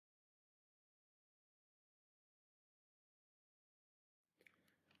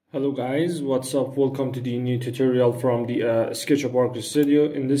Hello guys, what's up? Welcome to the new tutorial from the SketchUp Arc Studio.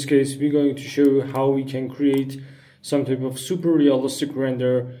 In this case, we're going to show you how we can create some type of super realistic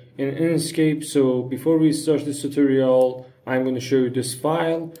render in Enscape. So before we start this tutorial, I'm going to show you this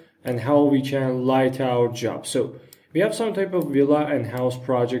file and how we can light our job. So we have some type of villa and house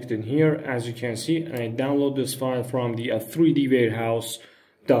project in here, as you can see, and I download this file from the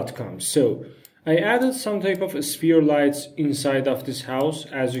 3dwarehouse.com. So I added some type of sphere lights inside of this house,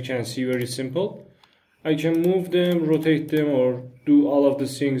 as you can see, very simple. I can move them, rotate them, or do all of the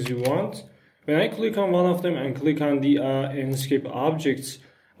things you want. When I click on one of them and click on the Enscape objects,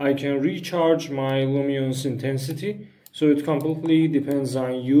 I can recharge my luminance intensity. So it completely depends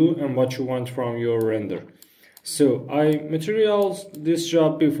on you and what you want from your render. So I materials this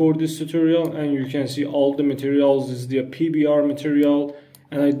job before this tutorial, and you can see all the materials is the PBR material,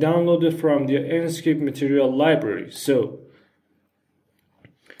 and I downloaded from the Enscape material library. So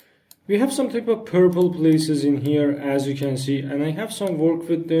we have some type of purple places in here, as you can see, and I have some work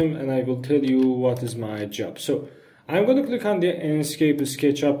with them, and I will tell you what is my job. So I'm going to click on the Enscape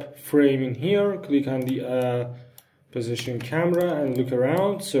SketchUp frame in here, click on the position camera and look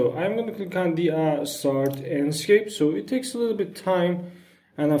around. So I'm going to click on the start Enscape. So it takes a little bit time,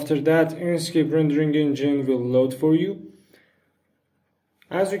 and after that Enscape rendering engine will load for you.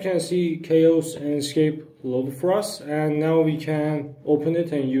 As you can see, Chaos Enscape loaded for us, and now we can open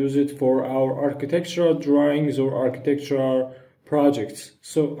it and use it for our architectural drawings or architectural projects.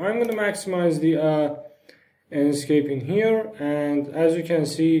 So I'm going to maximize the Enscape in here, and as you can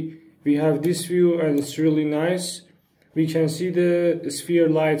see, we have this view and it's really nice. We can see the sphere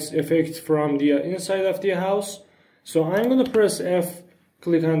lights effect from the inside of the house. So I'm going to press F,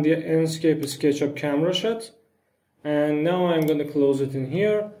 click on the Enscape SketchUp camera shot. And now I'm going to close it in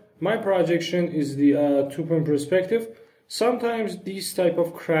here. My projection is the 2-point perspective. Sometimes these type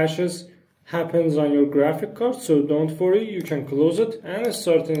of crashes happens on your graphic card, so don't worry, you can close it and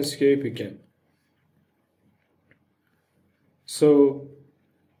start Enscape again. So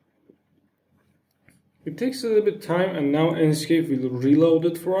it takes a little bit time, and now Enscape will reload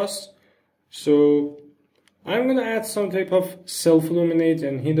it for us. So I'm going to add some type of self-illuminate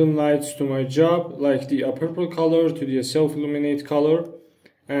and hidden lights to my job, like the purple color to the self-illuminate color,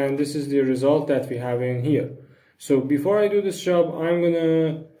 and this is the result that we have in here. So before I do this job, I'm going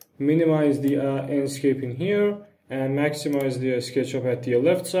to minimize the Enscape in here and maximize the SketchUp at the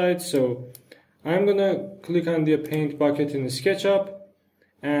left side. So I'm going to click on the paint bucket in the SketchUp,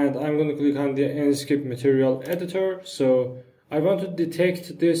 and I'm going to click on the Enscape material editor. So I want to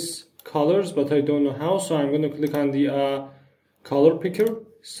detect this colors, but I don't know how, so I'm going to click on the color picker,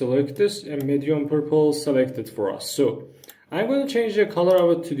 select this, and medium purple selected for us. So I'm going to change the color of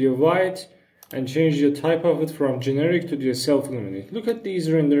it to the white and change the type of it from generic to the self-illuminate. Look at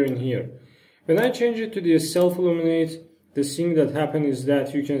these rendering here. When I change it to the self-illuminate, the thing that happens is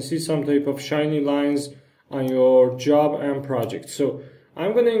that you can see some type of shiny lines on your job and project. So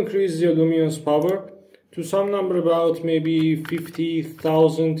I'm going to increase the luminance power to some number about maybe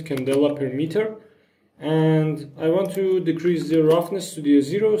 50,000 candela per meter, and I want to decrease the roughness to the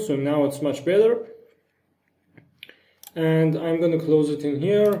 0, so now it's much better. And I'm going to close it in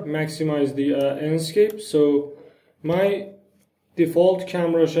here, maximize the Enscape. So my default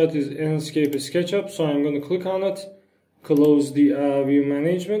camera shot is Enscape SketchUp, so I'm going to click on it, close the view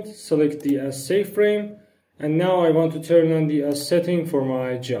management, select the save frame, and now I want to turn on the setting for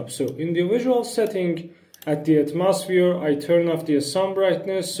my job. So in the visual setting, at the atmosphere, I turn off the sun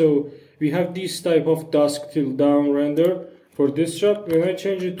brightness, so we have this type of dusk till dawn render for this job. When I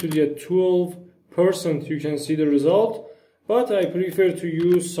change it to the 12%, you can see the result, but I prefer to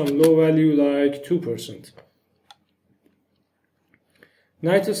use some low value like 2%.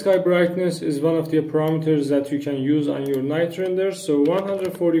 Night sky brightness is one of the parameters that you can use on your night render, so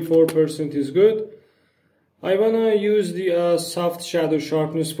 144% is good. I wanna use the soft shadow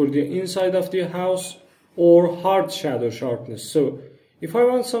sharpness for the inside of the house, or hard shadow sharpness. So if I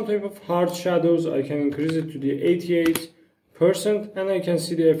want some type of hard shadows, I can increase it to the 88%, and I can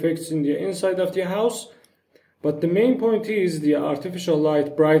see the effects in the inside of the house. But the main point is the artificial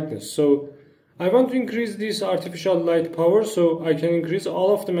light brightness. So I want to increase this artificial light power, so I can increase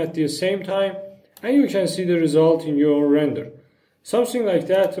all of them at the same time, and you can see the result in your render. Something like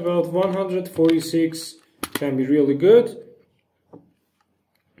that, about 146 can be really good.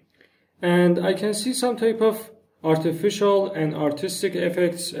 And I can see some type of artificial and artistic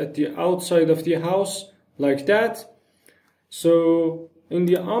effects at the outside of the house, like that. So in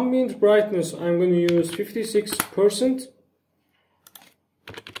the ambient brightness, I'm going to use 56%,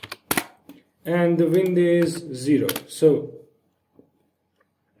 and the wind is 0. So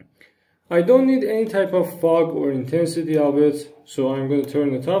I don't need any type of fog or intensity of it, so I'm going to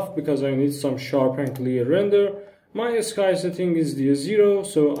turn it off because I need some sharp and clear render. My sky setting is the 0,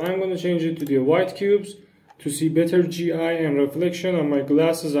 so I'm going to change it to the white cubes to see better GI and reflection on my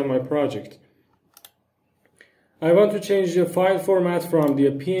glasses and my project. I want to change the file format from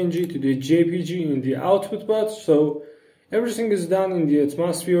the PNG to the JPG in the output bot, so everything is done in the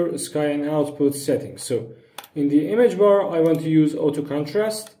atmosphere, sky and output settings. So in the image bar, I want to use auto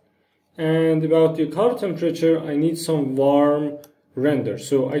contrast, and about the color temperature, I need some warm render.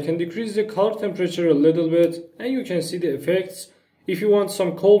 So I can decrease the color temperature a little bit and you can see the effects. If you want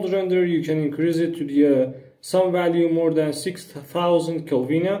some cold render, you can increase it to the some value more than 6000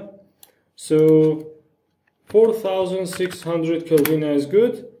 Kelvin. So 4600 Kelvin is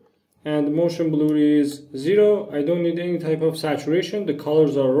good, and motion blur is 0. I don't need any type of saturation, the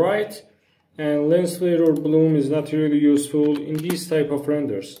colors are right, and lens flare or bloom is not really useful in these type of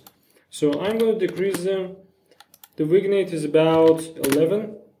renders. So I'm going to decrease them. The vignette is about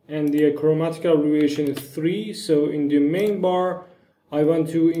 11 and the chromatic abbreviation is 3. So in the main bar I want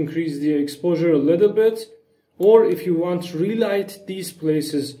to increase the exposure a little bit, or if you want to relight these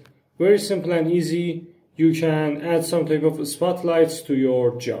places, very simple and easy, you can add some type of spotlights to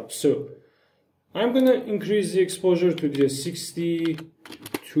your job. So I'm going to increase the exposure to the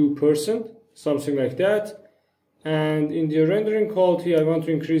 62%, something like that. And in the rendering quality, I want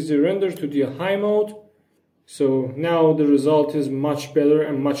to increase the render to the high mode. So now the result is much better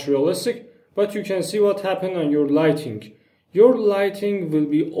and much realistic. But you can see what happened on your lighting. Your lighting will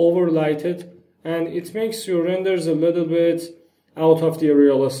be overlighted and it makes your renders a little bit out of the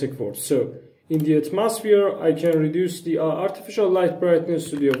realistic world. So in the atmosphere, I can reduce the artificial light brightness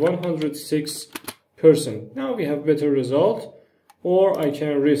to the 106%. Now we have better result, or I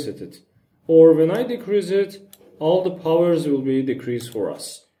can reset it. Or when I decrease it, all the powers will be decreased for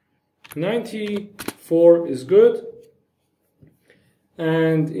us. 94 is good.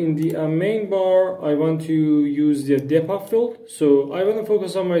 And in the main bar, I want to use the depth of field. So I want to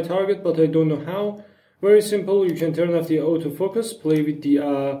focus on my target, but I don't know how. Very simple, you can turn off the autofocus, play with the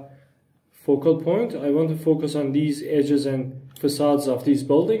focal point. I want to focus on these edges and facades of these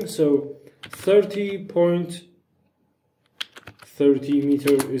buildings. So 30.30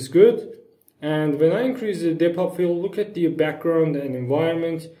 meter is good. And when I increase the depth of field, look at the background and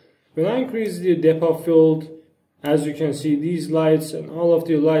environment. When I increase the depth of field, as you can see, these lights and all of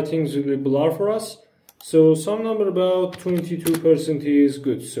the lightings will be blur for us. So some number about 22% is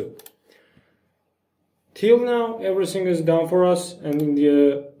good. So till now, everything is done for us. And in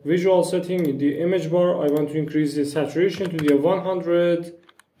the visual setting, in the image bar, I want to increase the saturation to the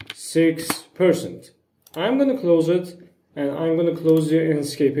 106%. I'm going to close it, and I'm going to close the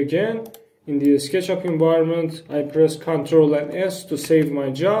Enscape again. In the SketchUp environment, I press Ctrl and S to save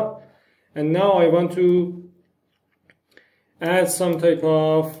my job. And now I want to add some type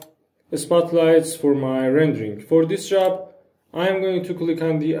of spotlights for my rendering. For this job, I'm going to click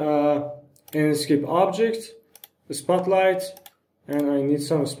on the Enscape object, the spotlight, and I need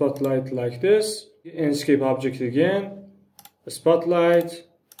some spotlight like this. The Enscape object again, a spotlight,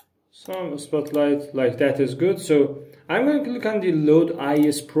 some spotlight like that is good. So I'm going to click on the load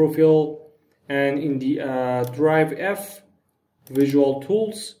IS profile, and in the drive F, visual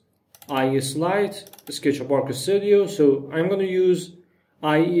tools, IS light, SketchUp Arc Studio. So I'm going to use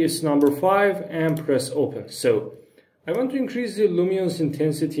IES number 5 and press open. So I want to increase the luminance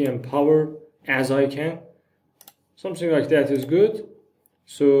intensity and power as I can. Something like that is good.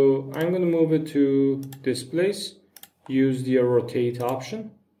 So I'm going to move it to this place, use the rotate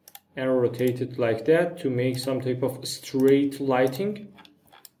option and rotate it like that to make some type of straight lighting.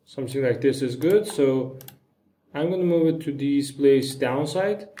 Something like this is good. So I'm going to move it to this place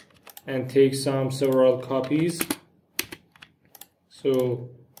downside and take several copies. So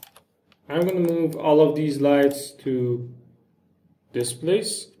I'm going to move all of these lights to this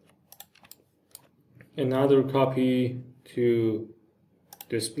place, another copy to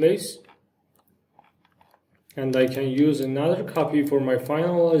this place, and I can use another copy for my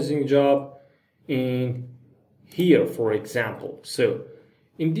finalizing job in here, for example. So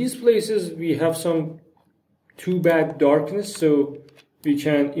in these places we have some too bad darkness, so we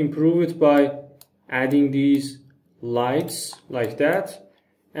can improve it by adding these lights like that.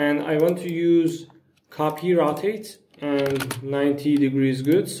 And I want to use copy rotate, and 90 degrees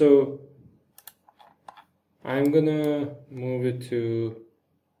good. So I'm gonna move it to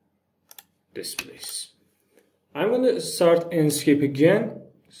this place. I'm gonna start Enscape again.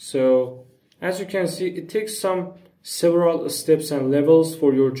 So as you can see, it takes several steps and levels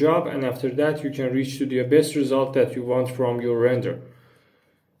for your job, and after that you can reach to the best result that you want from your render.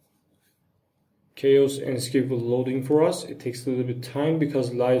 chaos Enscape will loading for us. It takes a little bit time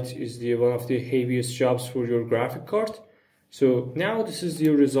because light is one of the heaviest jobs for your graphic card. So now this is the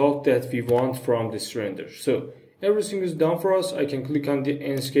result that we want from this render. So everything is done for us. I can click on the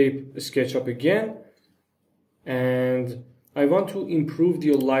Enscape SketchUp again, and I want to improve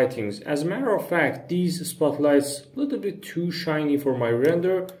the lightings. As a matter of fact, these spotlights a little bit too shiny for my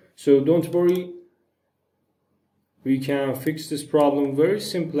render, so don't worry. We can fix this problem very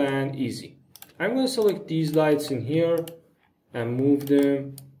simple and easy. I'm going to select these lights in here and move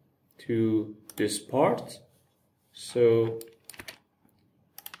them to this part. So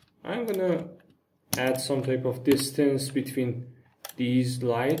I'm gonna add some type of distance between these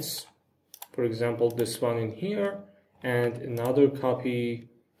lights. For example, this one in here and another copy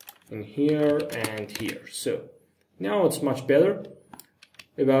in here and here. So now it's much better.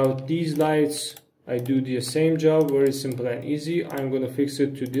 About these lights, I do the same job, very simple and easy. I'm gonna fix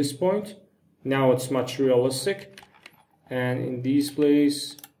it to this point. Now it's much realistic. And in this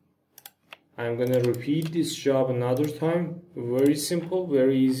place, I'm gonna repeat this job another time. Very simple,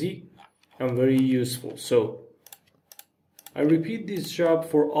 very easy, and very useful. So I repeat this job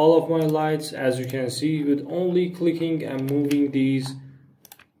for all of my lights, as you can see, with only clicking and moving these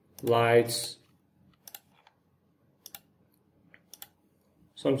lights.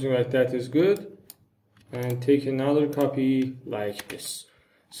 Something like that is good. And take another copy like this.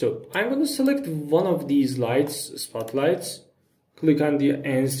 So I'm gonna select one of these lights, spotlights. Click on the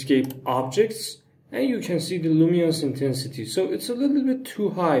Enscape objects, and you can see the luminance intensity. So it's a little bit too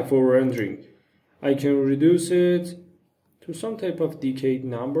high for rendering. I can reduce it to some type of decade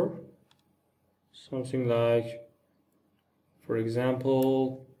number. Something like, for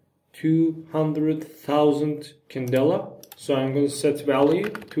example, 200,000 candela. So I'm going to set value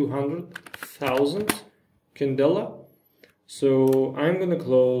 200,000 candela. So I'm going to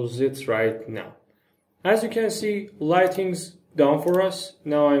close it right now. As you can see, lighting's done for us.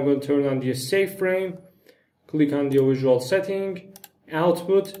 Now I'm going to turn on the save frame, click on the visual setting,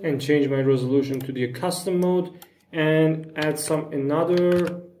 output, and change my resolution to the custom mode, and add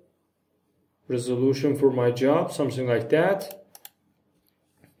another resolution for my job, something like that,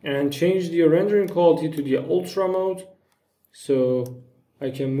 and change the rendering quality to the ultra mode. So I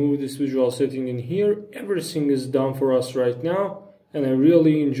can move this visual setting in here. Everything is done for us right now, and I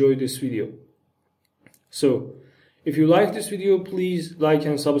really enjoyed this video. So if you like this video, please like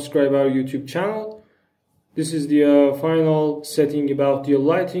and subscribe our YouTube channel. This is the final setting about the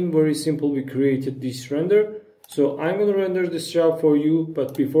lighting. Very simple, we created this render. So I'm going to render this job for you,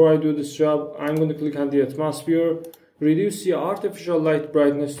 but before I do this job, I'm going to click on the atmosphere, reduce the artificial light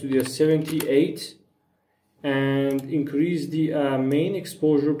brightness to the 78, and increase the main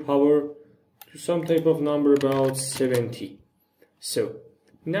exposure power to some type of number about 70. So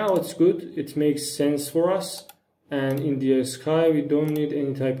now it's good, it makes sense for us. And in the sky, we don't need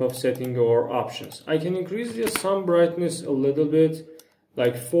any type of setting or options. I can increase the sun brightness a little bit,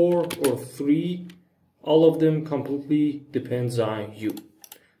 like 4 or 3. All of them completely depends on you.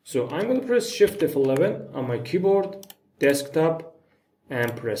 So I'm going to press Shift F11 on my keyboard, desktop,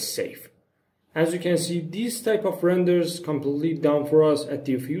 and press save. As you can see, these type of renders completely done for us at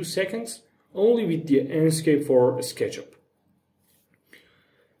the few seconds, only with the Enscape for SketchUp.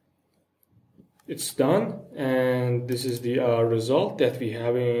 It's done, and this is the result that we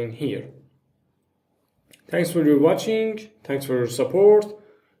have in here. Thanks for your watching, thanks for your support.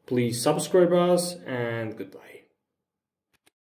 Please subscribe us, and goodbye.